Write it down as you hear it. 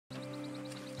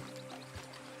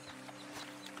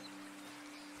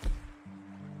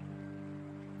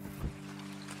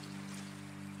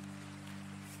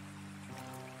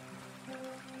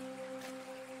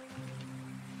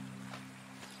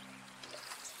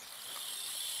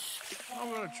I'm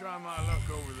gonna try my luck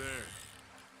over there.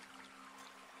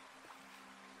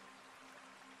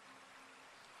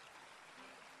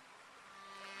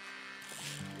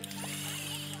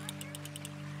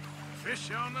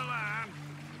 Fish on the line.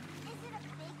 Is it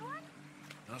a big one?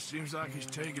 Well, seems like he's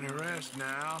taking a rest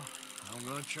now. I'm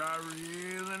gonna try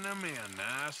reeling him in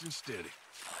nice and steady.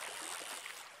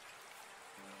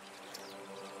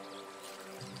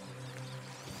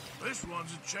 This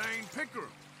one's a chain pickerel.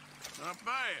 Not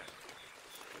bad.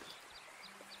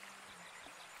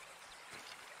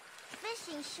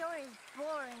 Fishing sure is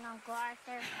boring, Uncle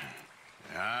Arthur.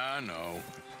 I know.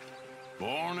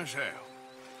 Boring as hell.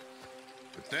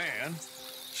 But then,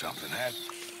 something happens.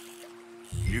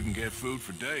 You can get food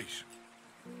for days.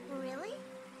 Really?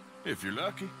 If you're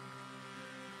lucky.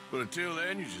 But until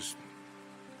then, you just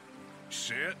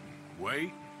sit and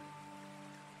wait.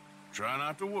 Try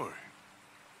not to worry.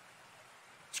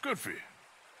 It's good for you.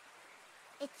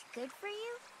 It's good for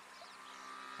you?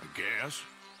 I guess.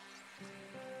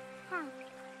 Huh.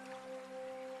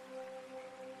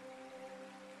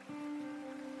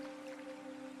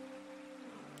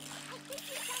 I think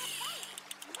he's got a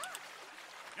bite. Look!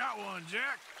 Got one,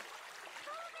 Jack.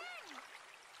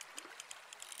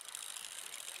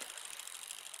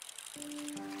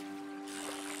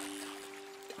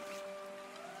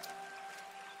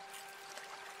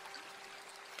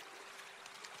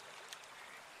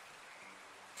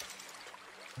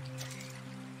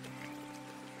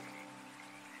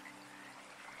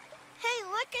 Hey,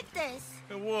 look at this.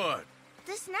 And what?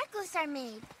 This necklace I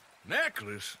made.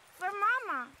 Necklace? For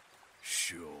Mama.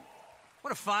 Sure.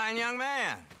 What a fine young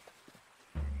man.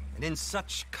 And in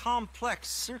such complex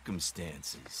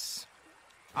circumstances.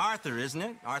 Arthur, isn't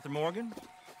it? Arthur Morgan?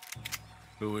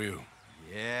 Who are you?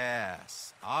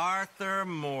 Yes, Arthur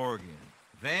Morgan.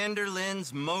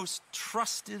 Vanderlyn's most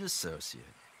trusted associate.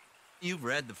 You've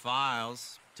read the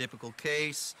files. Typical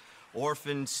case.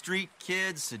 Orphaned street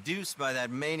kid seduced by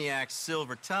that maniac's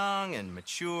silver tongue and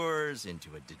matures into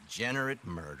a degenerate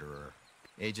murderer.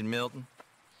 Agent Milton?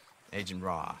 Agent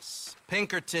Ross.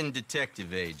 Pinkerton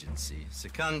Detective Agency,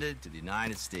 seconded to the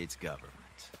United States government.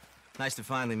 Nice to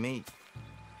finally meet.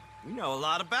 We know a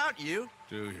lot about you.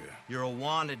 Do you? You're a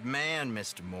wanted man,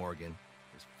 Mr. Morgan.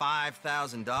 There's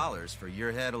 $5,000 for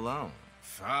your head alone.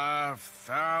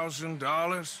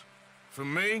 $5,000? For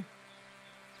me?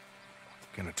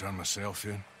 Can I turn myself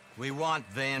in? We want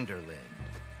Vanderlyn.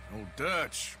 Old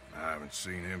Dutch. I haven't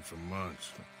seen him for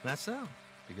months. That's so.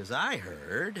 Because I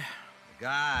heard a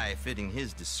guy fitting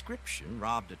his description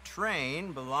robbed a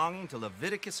train belonging to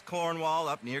Leviticus Cornwall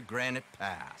up near Granite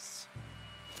Pass.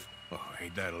 Oh,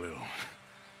 ain't that a little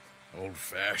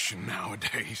old-fashioned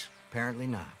nowadays? Apparently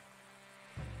not.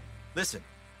 Listen.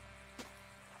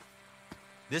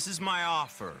 This is my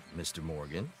offer, Mr.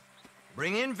 Morgan.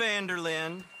 Bring in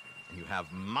Vanderlyn, and you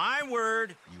have my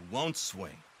word you won't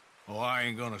swing. Oh, I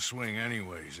ain't gonna swing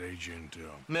anyways, Agent,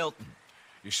 Milton.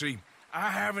 You see, I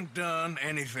haven't done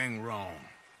anything wrong,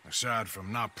 aside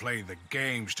from not playing the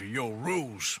games to your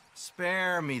rules.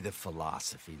 Spare me the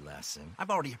philosophy lesson. I've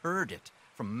already heard it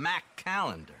from Mac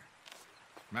Callender.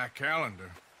 Matt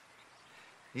Callender?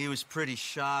 He was pretty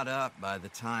shot up by the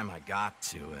time I got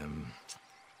to him.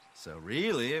 So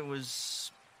really, it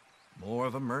was more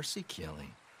of a mercy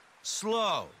killing.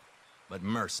 Slow, but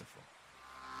merciful.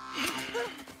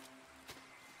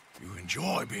 You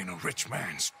enjoy being a rich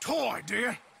man's toy,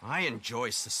 dear. I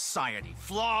enjoy society,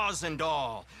 flaws and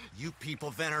all. You people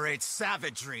venerate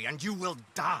savagery, and you will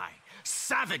die.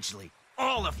 Savagely,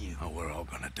 all of you. Oh, we're all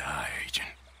gonna die, Agent.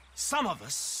 Some of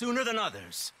us sooner than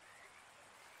others.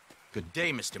 Good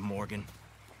day, Mr. Morgan.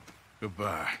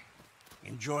 Goodbye.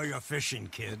 Enjoy your fishing,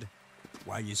 kid,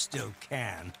 while you still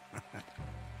can.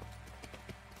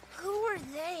 Who are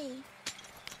they?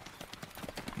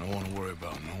 No one to worry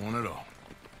about, no one at all.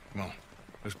 Come on,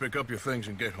 let's pick up your things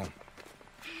and get home.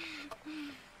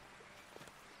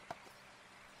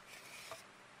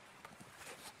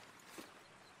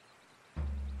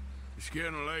 It's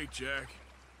getting late, Jack.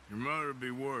 Your mother'll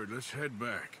be worried. Let's head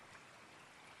back.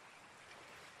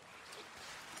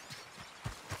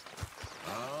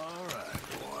 All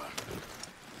right, boy.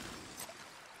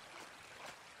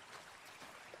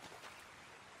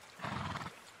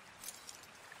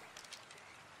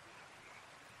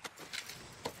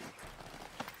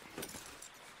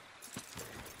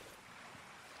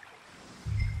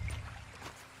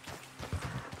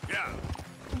 Yeah,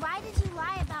 Why did you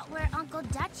lie about where Uncle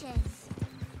Dutch is?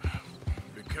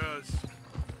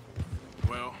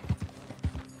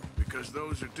 because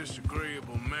those are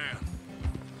disagreeable men,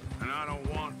 and I don't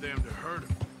want them to hurt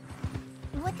him.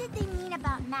 What did they mean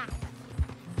about Mac?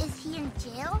 Is he in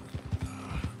jail?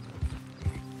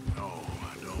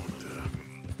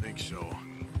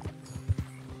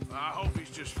 I hope he's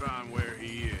just fine where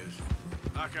he is.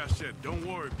 Like I said, don't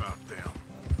worry about them.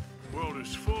 The world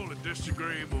is full of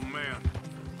disagreeable men.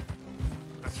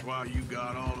 That's why you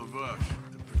got all of us,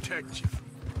 to protect you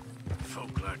from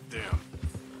folk like them.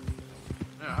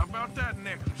 Now, how about that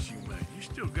necklace you made? You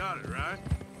still got it, right?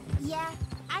 Yeah,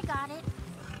 I got it.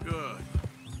 Good.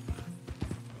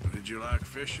 Did you like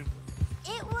fishing?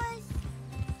 It was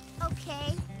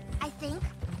okay, I think.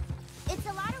 It's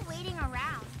a lot of waiting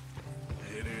around.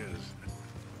 It is.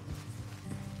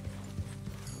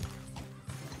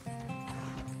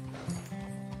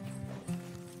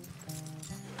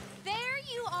 There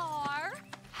you are.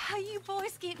 How you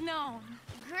boys getting on?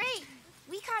 Great.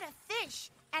 We caught a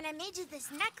fish, and I made you this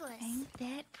necklace. Ain't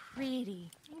that pretty?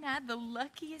 Ain't I the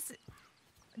luckiest?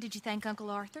 Did you thank Uncle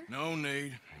Arthur? No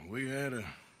need. We had a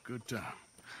good time.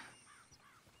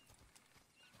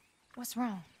 What's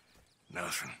wrong?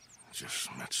 Nothing.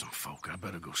 Just met some folk. I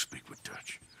better go speak with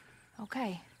Dutch.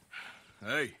 Okay.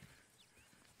 Hey,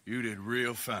 you did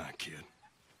real fine, kid.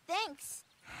 Thanks.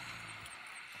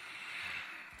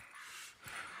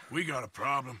 We got a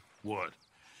problem. What?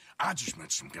 I just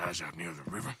met some guys out near the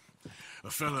river. A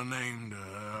fella named,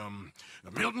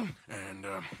 Milton, and,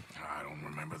 I don't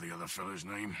remember the other fella's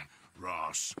name.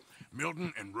 Ross.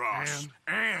 Milton and Ross.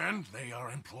 And they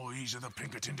are employees of the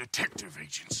Pinkerton Detective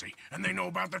Agency. And they know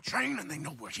about the train, and they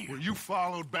know we're here. Were you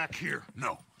followed back here?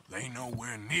 No, they know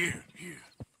we're near here.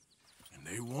 And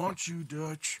they want you,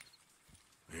 Dutch.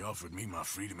 They offered me my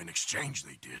freedom in exchange,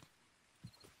 they did.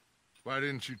 Why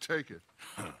didn't you take it?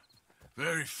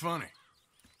 Very funny.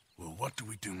 Well, what do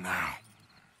we do now?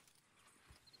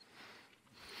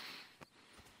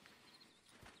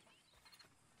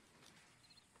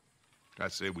 I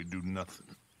say we do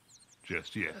nothing.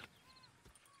 Just yet.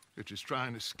 They're just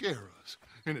trying to scare us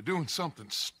into doing something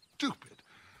stupid.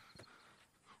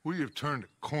 We have turned a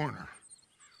corner.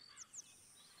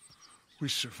 We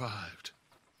survived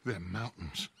them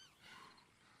mountains.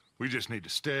 We just need to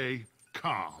stay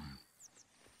calm.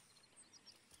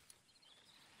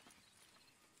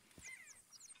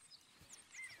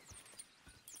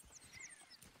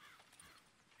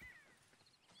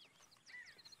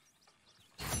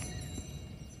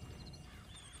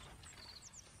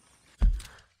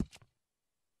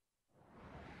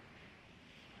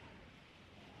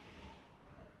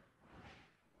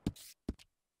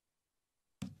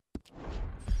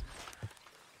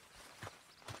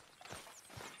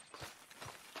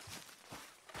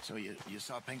 So you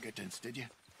saw Pinkertons, did you?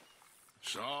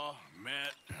 Saw,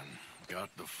 met, and got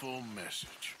the full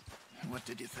message. What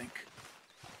did you think?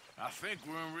 I think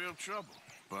we're in real trouble,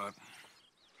 but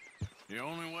the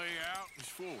only way out is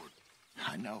forward.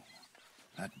 I know.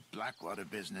 That Blackwater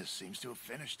business seems to have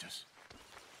finished us.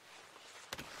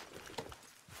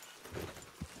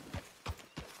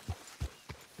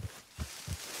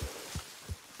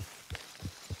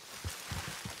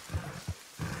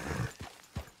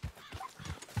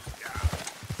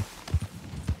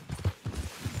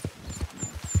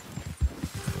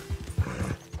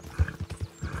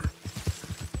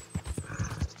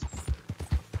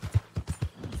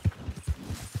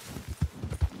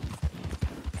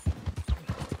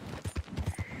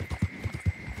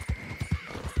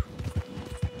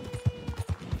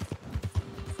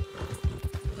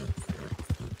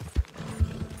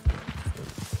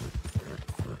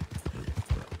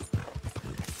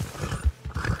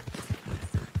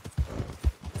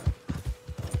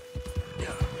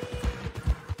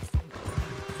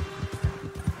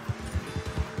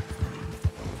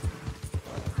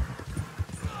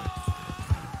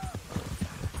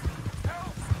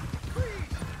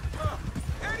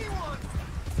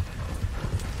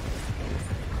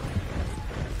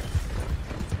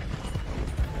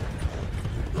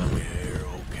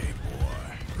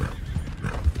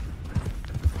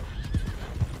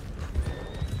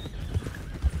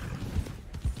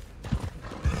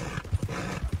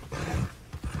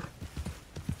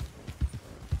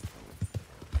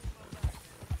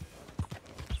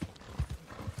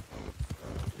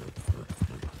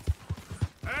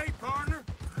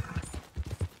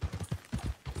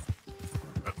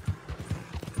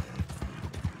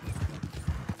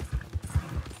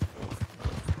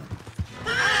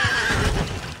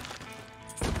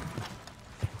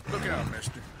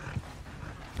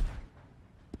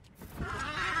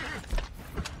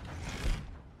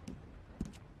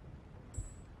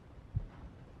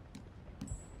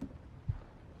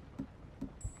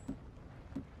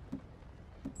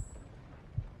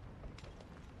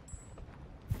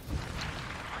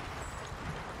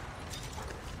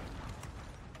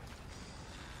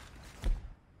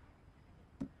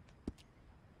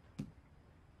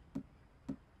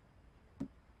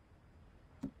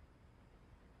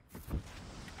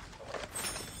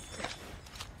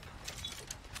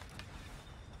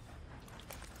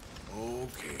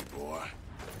 Okay, boy.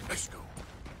 Let's go.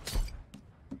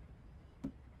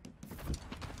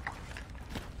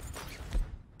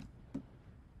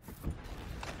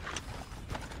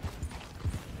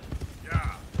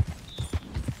 Yeah.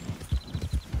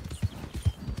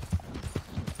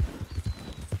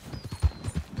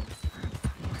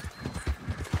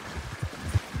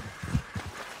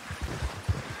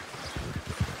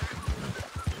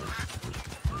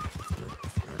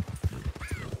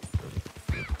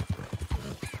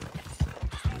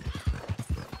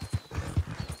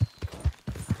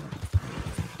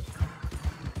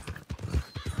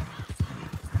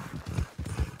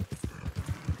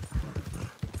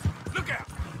 Look out!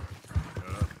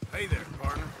 Hey there,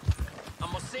 partner.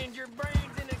 I'm gonna send your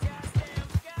brains in the goddamn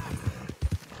sky.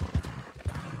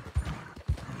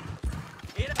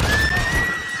 Yep.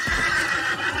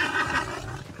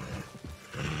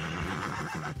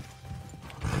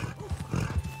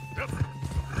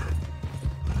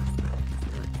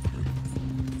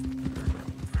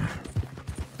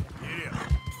 Giddy up.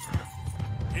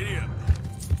 Giddy up.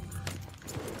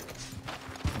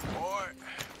 Boy.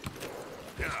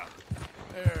 Yeah.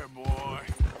 There, boy.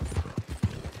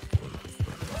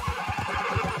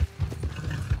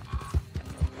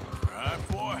 Right,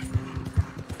 boy.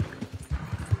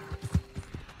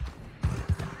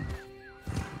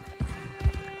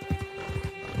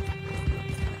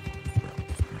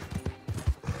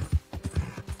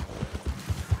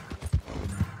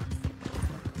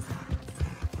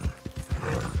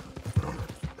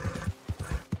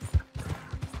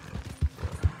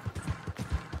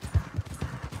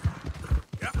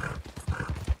 Yep.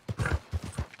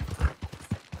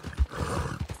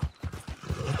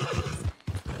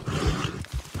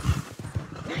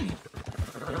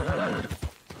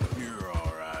 You're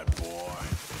all right, boy.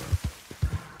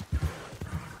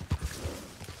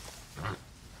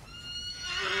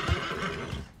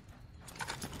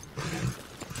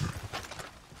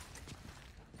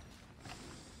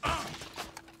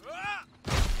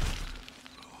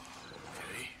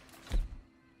 Okay.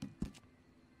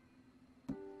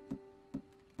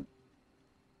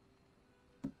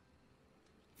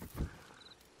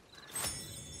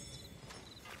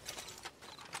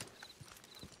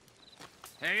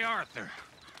 Hey, Arthur.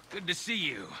 Good to see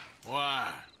you.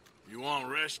 Why? You want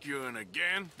rescuing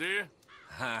again, do you?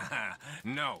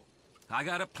 No. I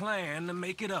got a plan to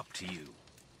make it up to you.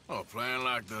 Oh, playing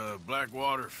like the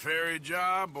Blackwater ferry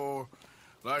job, or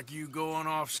like you going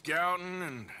off scouting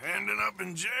and ending up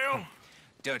in jail?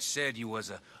 Dutch said you was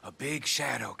a big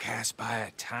shadow cast by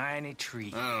a tiny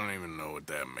tree. I don't even know what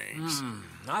that means.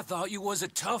 I thought you was a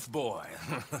tough boy.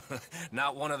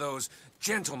 Not one of those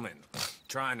gentlemen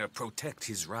trying to protect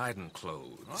his riding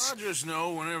clothes. I just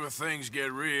know whenever things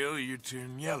get real, you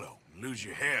turn yellow, lose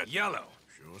your head. Yellow.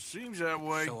 Sure seems that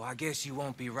way. So I guess you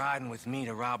won't be riding with me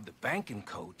to rob the banking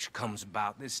coach comes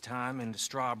about this time in the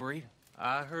Strawberry.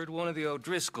 I heard one of the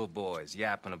O'Driscoll boys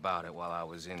yapping about it while I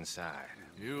was inside.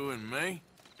 You and me?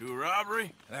 Do a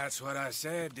robbery? That's what I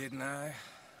said, didn't I?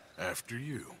 After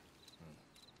you.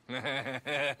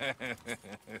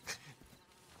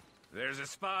 There's a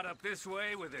spot up this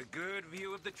way with a good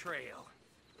view of the trail.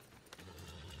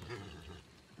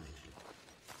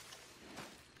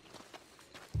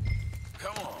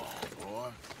 Come on, boy.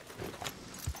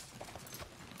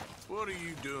 What are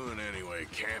you doing anyway,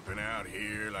 camping out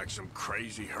here like some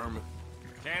crazy hermit?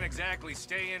 Can't exactly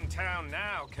stay in town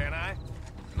now, can I?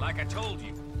 Like I told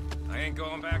you, I ain't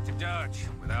going back to Dutch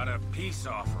without a peace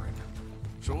offering.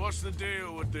 So what's the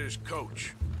deal with this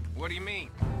coach? What do you mean?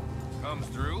 Comes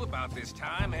through about this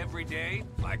time every day,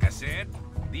 like I said,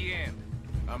 the end.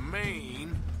 I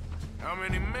mean, how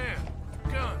many men,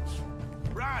 guns,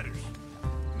 riders?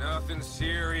 Nothing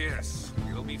serious.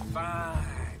 You'll be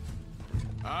fine.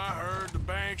 I heard the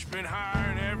bank's been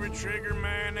hiring every trigger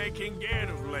man they can get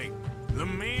of late. The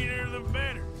meaner, the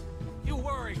better. You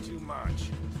worry too much.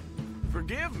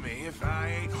 Forgive me if I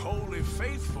ain't wholly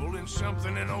faithful in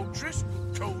something an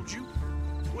O'Driscoll told you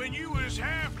when you was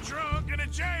half drunk in a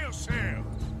jail cell.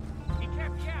 He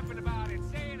kept yapping about it,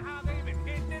 saying how they've been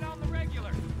hitting it on the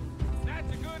regular.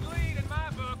 That's a good lead in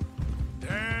my book.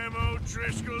 Damn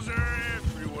O'Driscolls are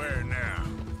everywhere now.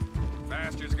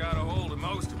 Bastards got a hold of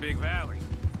most of Big Valley.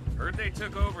 Heard they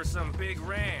took over some big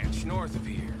ranch north of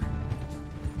here.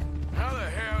 How the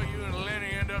hell you and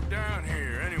Lenny end up down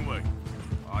here, anyway?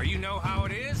 Oh, you know how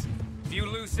it is? Few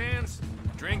loose ends.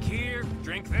 Drink here,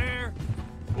 drink there.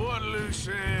 What loose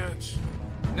ends?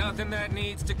 Nothing that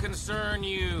needs to concern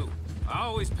you. I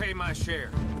always pay my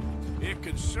share. It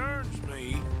concerns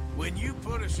me when you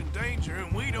put us in danger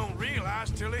and we don't realize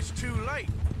till it's too late.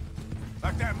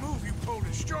 Like that move you pulled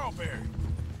in Strawberry.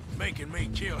 making me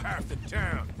kill half the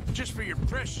town just for your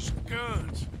precious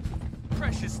guns.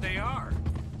 Precious they are.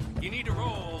 You need to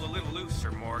roll a little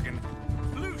looser, Morgan.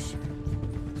 Looser?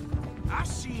 I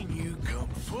seen you come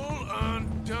full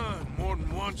undone more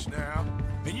than once now,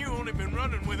 and you only been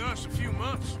running with us a few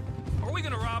months. Are we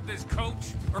gonna rob this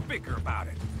coach or bicker about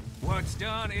it? What's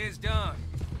done is done.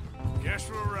 Guess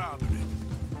we're robbing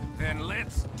it. Then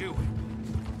let's do it.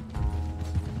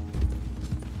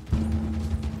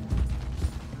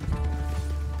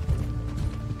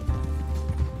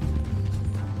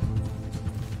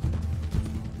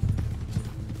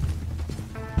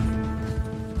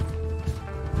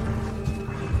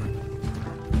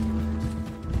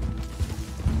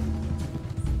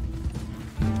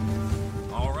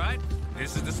 All right,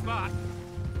 this is the spot.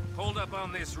 Hold up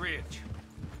on this ridge.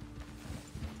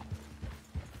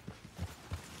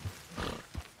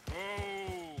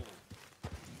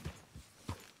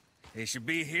 They should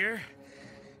be here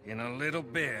in a little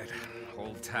bit.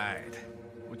 Hold tight.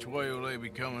 Which way will they be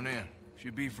coming in?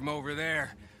 Should be from over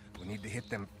there. We need to hit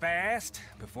them fast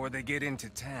before they get into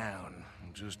town.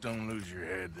 Just don't lose your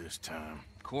head this time.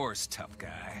 Of course, tough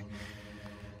guy.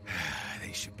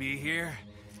 They should be here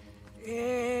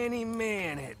any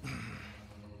minute.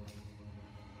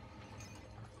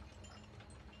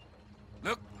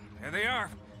 Look, there they are.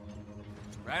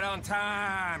 Right on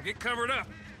time. Get covered up.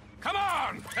 Come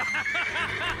on!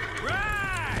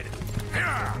 Ride!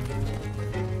 Here!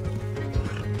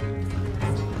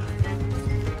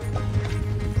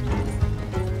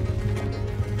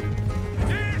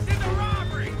 This is a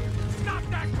robbery! Stop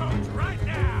that coach right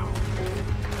now!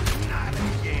 Not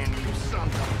again, you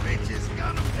sons of bitches.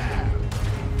 Gun them down.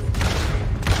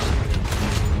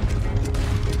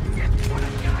 Get what I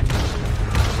got.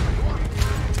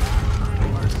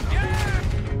 Yeah!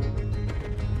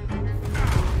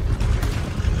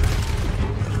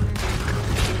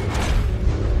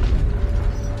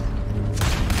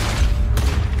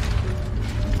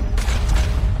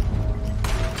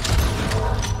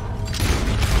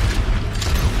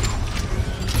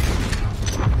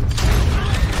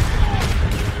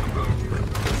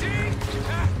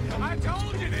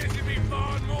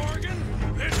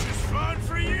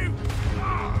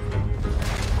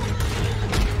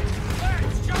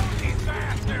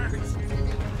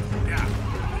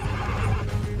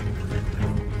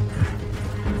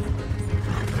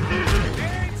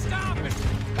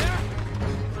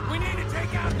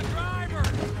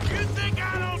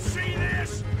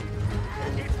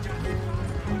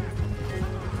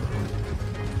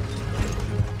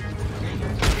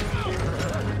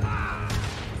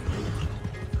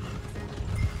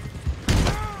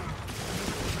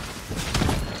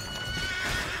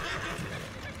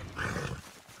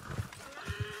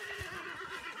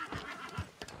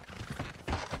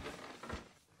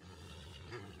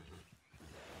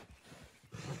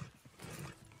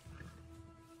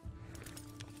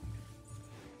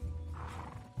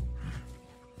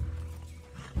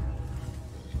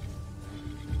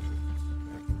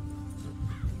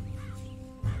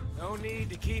 No need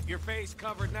to keep your face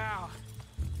covered now.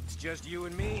 It's just you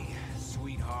and me,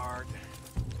 sweetheart.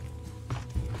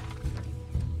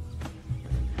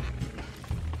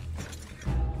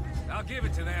 I'll give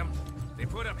it to them. They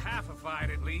put up half a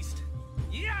fight at least.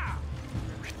 Yeah!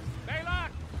 Baylock!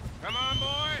 Come on,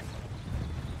 boy!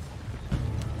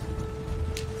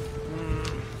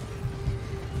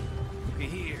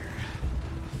 Here.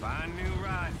 Fine new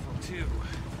rifle, too. Here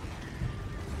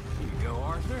you go,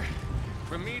 Arthur.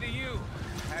 From me to you.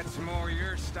 That's more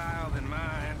your style than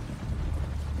mine.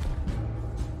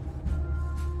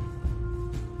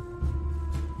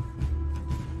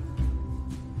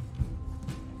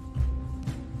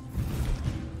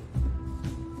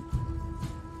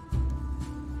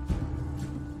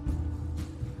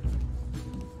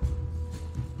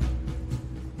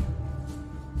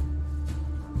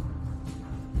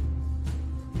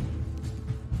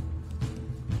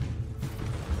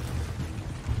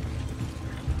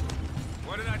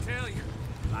 What did I tell you?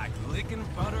 Like licking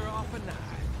butter off a knife.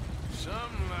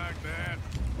 Something like that.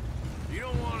 You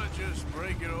don't want to just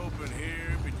break it open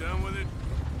here, be done with it?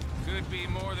 Could be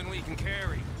more than we can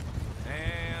carry.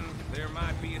 And there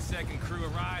might be a second crew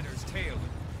of riders tailing.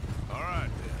 All right,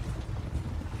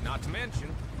 then. Not to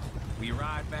mention, we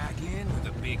ride back in with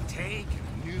a big take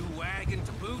and a new wagon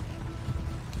to boot.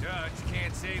 Judge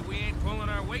can't say we ain't pulling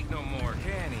our weight no more,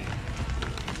 can he?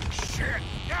 Shit!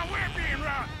 Now we're being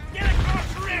robbed! Get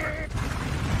across the river!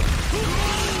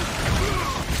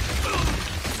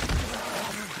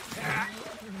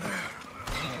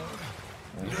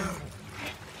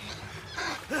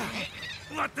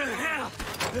 What the hell?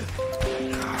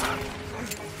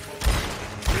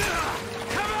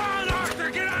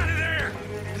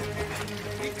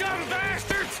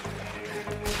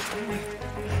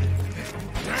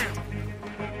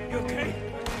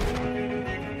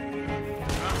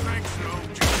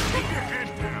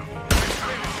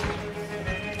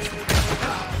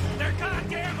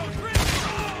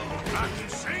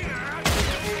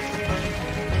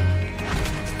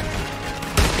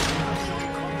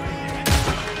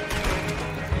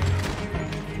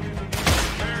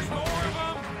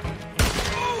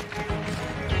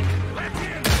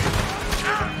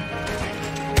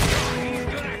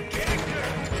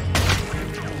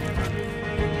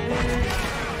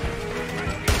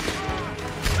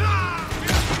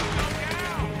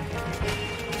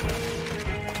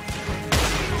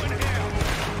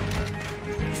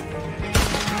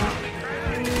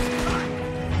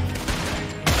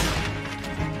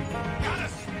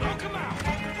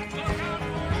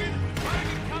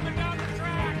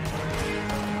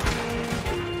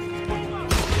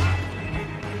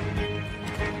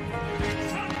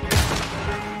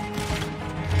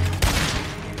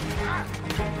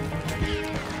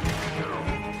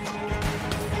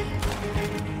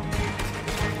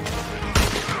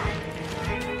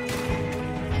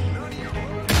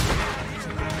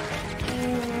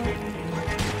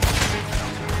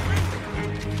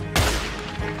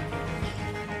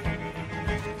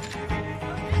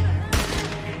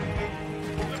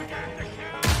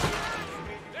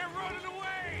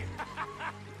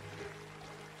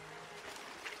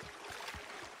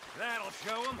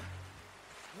 I'll show them.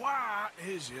 Why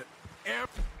is it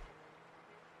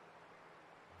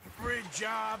every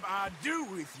job I do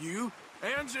with you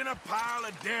ends in a pile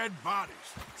of dead bodies?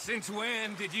 Since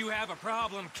when did you have a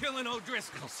problem killing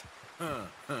O'Driscolls?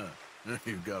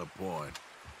 You've got a point.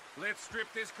 Let's strip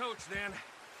this coach, then.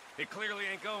 It clearly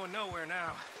ain't going nowhere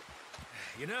now.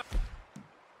 You know,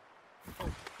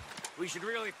 we should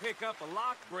really pick up a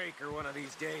lock breaker one of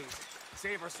these days.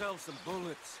 Save ourselves some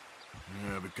bullets.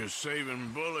 Yeah, because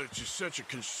saving bullets is such a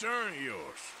concern of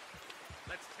yours.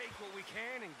 Let's take what we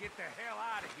can and get the hell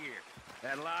out of here.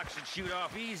 That lock should shoot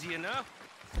off easy enough.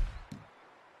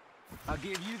 I'll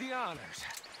give you the honors.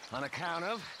 On account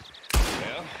of,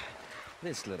 well,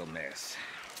 this little mess.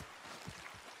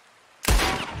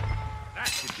 That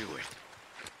should do it.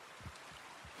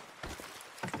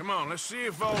 Come on, let's see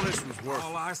if all this was worth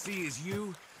All I see is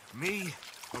you, me,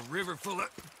 a river full of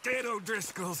dead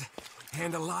O'Driscolls,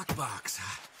 and a lockbox.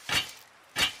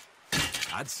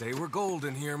 I'd say we're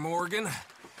golden here, Morgan.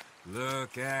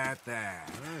 Look at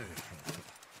that.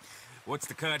 What's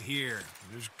the cut here?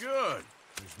 It's good.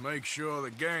 Just make sure the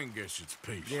gang gets its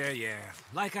piece. Yeah.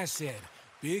 Like I said,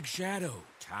 big shadow,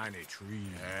 tiny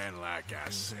tree. And like I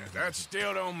said, that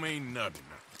still don't mean nothing.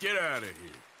 Now, get out of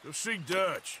here. Go see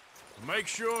Dutch. Make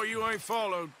sure you ain't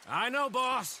followed. I know,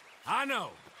 boss. I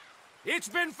know. It's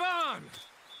been fun.